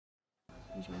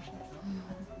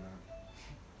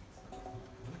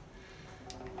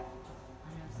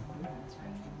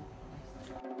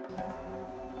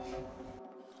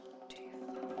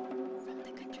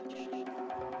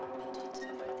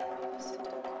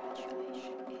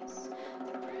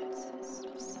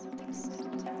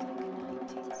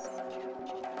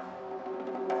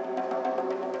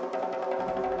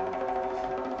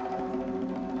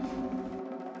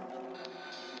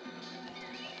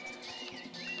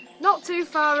Not too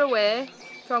far away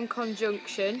from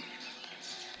conjunction,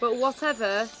 but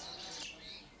whatever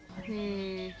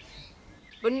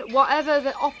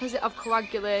the opposite of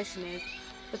coagulation is,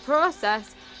 the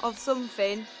process of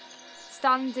something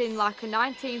standing like a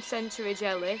 19th century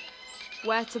jelly,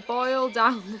 where to boil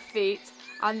down the feet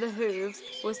and the hooves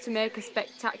was to make a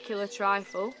spectacular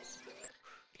trifle.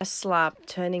 A slab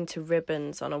turning to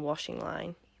ribbons on a washing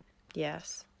line.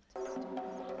 Yes.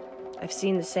 I've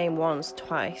seen the same ones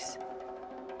twice.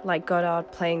 Like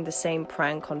Godard playing the same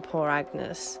prank on poor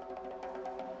Agnés.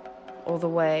 Or the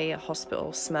way a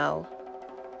hospital smell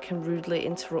can rudely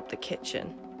interrupt the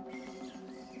kitchen.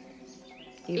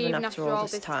 Even after all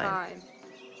this time.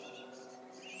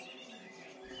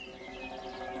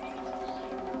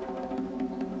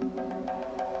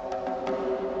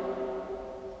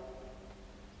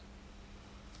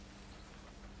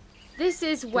 This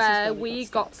is where we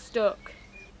got stuck.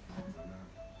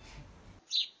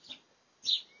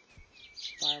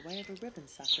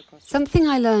 Something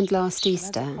I learned last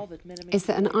Easter is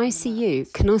that an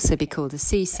ICU can also be called a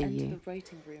CCU,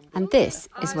 and this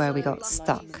is where we got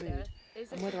stuck.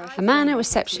 A man at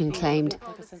reception claimed,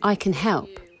 "I can help,"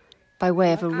 by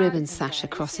way of a ribbon sash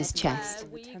across his chest,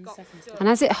 and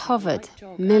as it hovered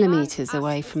millimetres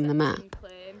away from the map,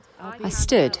 I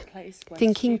stood,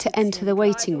 thinking to enter the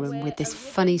waiting room with this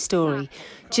funny story,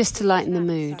 just to lighten the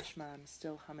mood,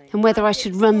 and whether I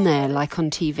should run there like on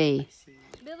TV,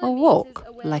 or walk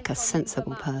like a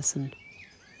sensible person.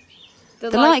 The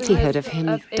likelihood of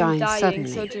him dying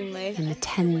suddenly in the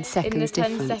 10 seconds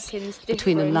difference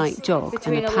between a light jog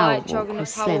and a power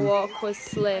walk was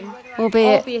slim,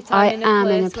 albeit I am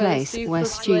in a place where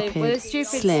stupid,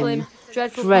 slim,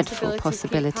 dreadful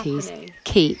possibilities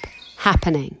keep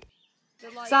happening.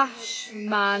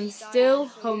 Sash-man still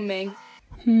humming.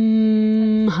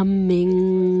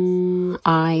 Humming,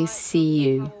 I see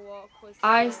you.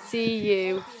 I see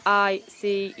you, I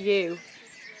see you.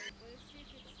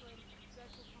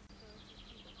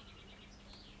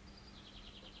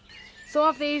 Some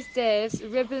of these days,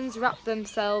 ribbons wrap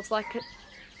themselves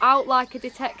out like a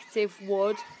detective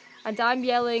would, and I'm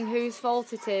yelling whose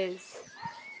fault it is.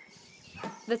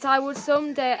 That I would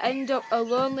someday end up a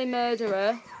lonely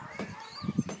murderer,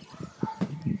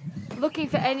 looking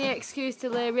for any excuse to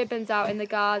lay ribbons out in the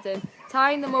garden,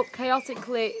 tying them up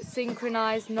chaotically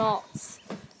synchronised knots.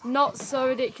 Knots so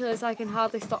ridiculous I can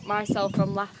hardly stop myself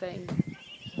from laughing.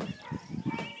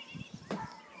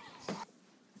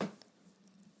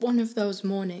 One of those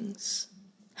mornings,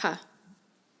 I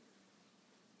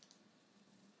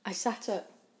sat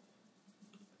up,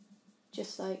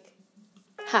 just like,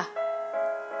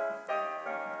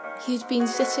 He'd been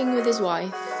sitting with his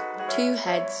wife, 2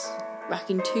 heads,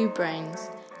 racking 2 brains,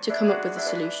 to come up with a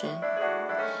solution.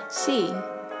 See,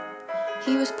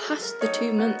 he was past the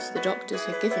 2 months the doctors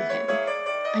had given him,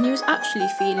 and he was actually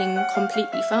feeling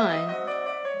completely fine.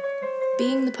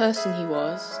 Being the person he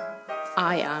was,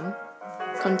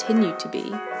 continued to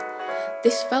be,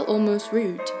 this felt almost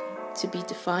rude, to be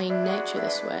defying nature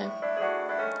this way.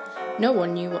 No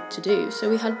one knew what to do, so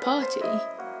we had party.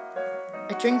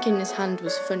 A drink in his hand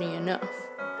was funny enough,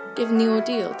 given the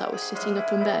ordeal that was sitting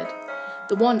up in bed,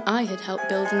 the one I had helped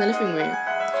build in the living room,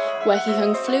 where he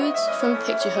hung fluids from a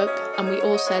picture hook, and we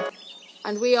all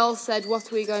said,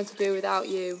 what are we going to do without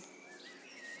you?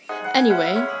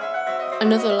 Anyway,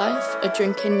 another life, a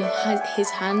drink in his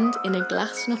hand in a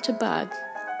glass, not a bag.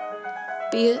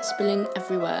 Beer spilling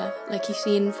everywhere, like you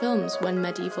see in films when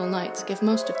medieval knights give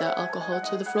most of their alcohol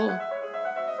to the floor.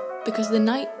 Because the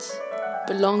night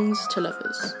belongs to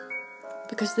lovers.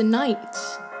 Because the night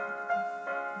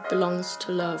belongs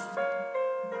to love.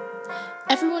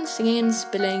 Everyone singing and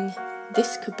spilling,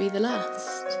 this could be the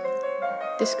last.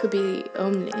 This could be the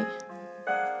only.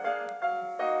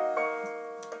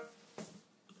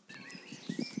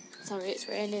 Sorry, it's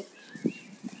raining.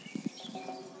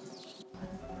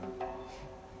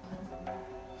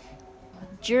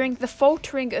 During the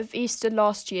faltering of Easter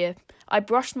last year, I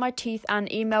brushed my teeth and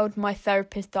emailed my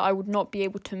therapist that I would not be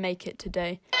able to make it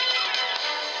today.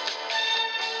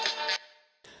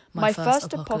 My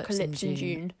first apocalypse in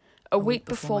June, a week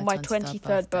before my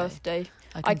 23rd birthday,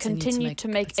 I continued to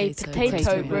make a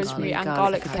potato, rosemary and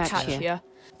garlic focaccia.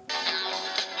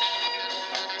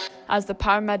 As the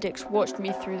paramedics watched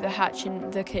me through the hatch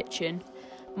in the kitchen,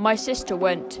 my sister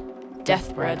went,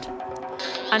 "Death bread."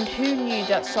 And who knew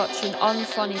that such an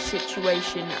unfunny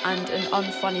situation and an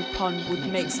unfunny pun would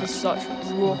make for such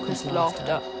raucous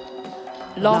laughter?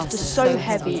 Laughter so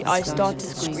heavy I started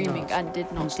screaming and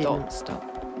did not stop.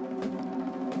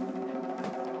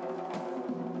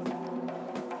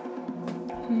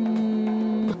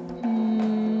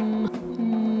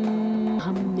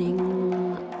 Humming.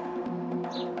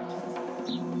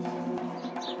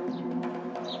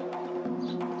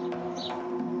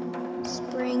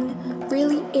 Spring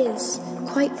really is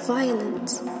quite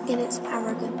violent in its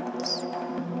arrogance.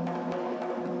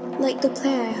 Like the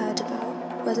play I heard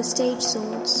about, where the stage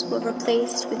swords were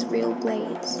replaced with real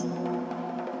blades.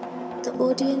 The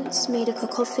audience made a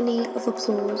cacophony of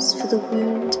applause for the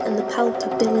wound and the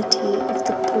palpability of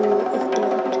the pool of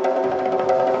blood.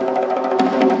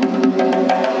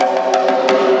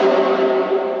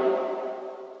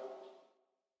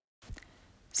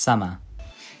 Summer.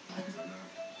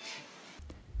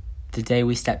 The day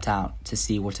we stepped out to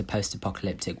see what a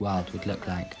post-apocalyptic world would look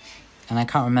like, and I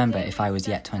can't remember if I was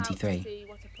yet 23.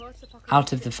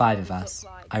 Out of the 5 of us,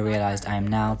 I realised I am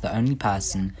now the only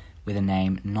person with a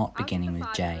name not beginning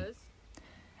with J.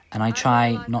 And I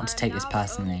try not to take this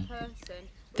personally.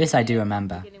 This I do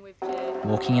remember.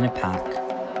 Walking in a pack,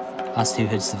 us who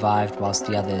had survived whilst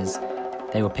the others,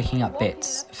 they were picking up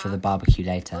bits for the barbecue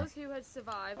later.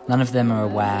 None of them are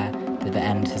aware that the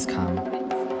end has come,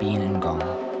 been and gone,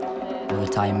 or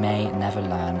that I may never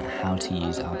learn how to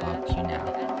use our barbecue now.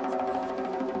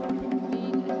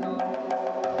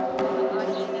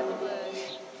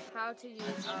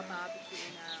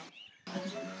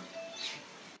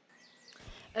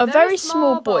 A very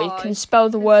small boy can spell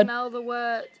the word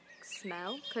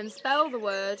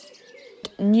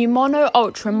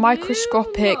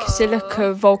pneumono-ultra-microscopic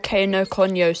silica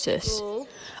volcanoconiosis.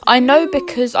 I know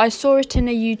because I saw it in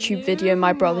a YouTube video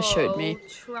my brother showed me.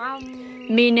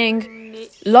 Meaning,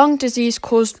 lung disease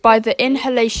caused by the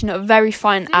inhalation of very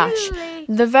fine ash.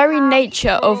 The very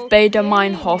nature of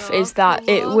Baader-Meinhof is that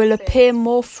it will appear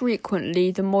more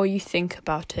frequently the more you think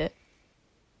about it.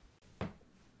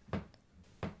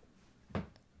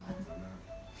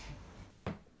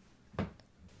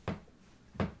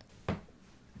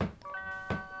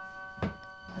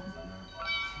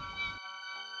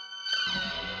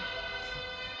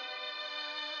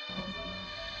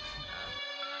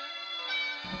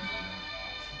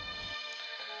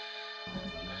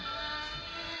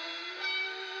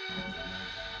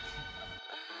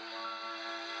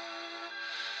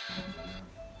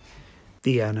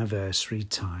 The anniversary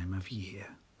time of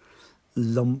year.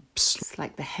 Lumps. It's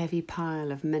like the heavy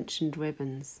pile of mentioned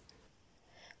ribbons.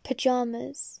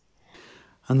 Pyjamas.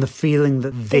 And the feeling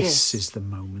that this is the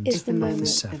moment Is the of moment the of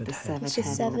severed the head.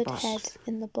 severed head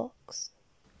in the box.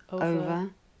 Over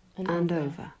and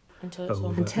over.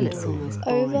 Until it's almost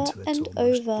Over boring. and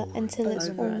over until it's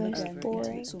almost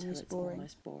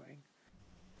boring.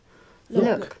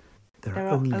 Look. There are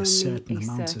only a certain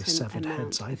amount of severed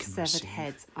heads I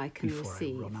can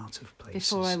receive before I run out of places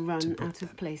before I run to put out of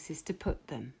them. places to put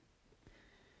them.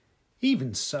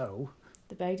 Even so,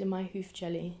 the bed in my hoof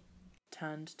jelly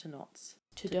turned to knots,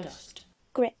 to dust.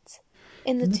 Grit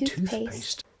in the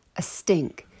toothpaste. A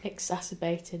stink.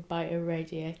 Exacerbated by a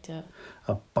radiator.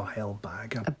 A bile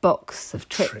bag. A box of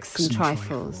tricks and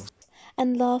trifles.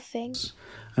 And laughing.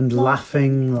 And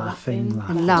laughing.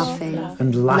 And laughing.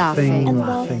 And laughing. And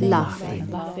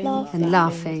laughing. And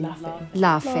laughing.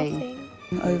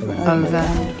 Over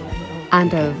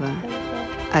and over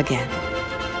again.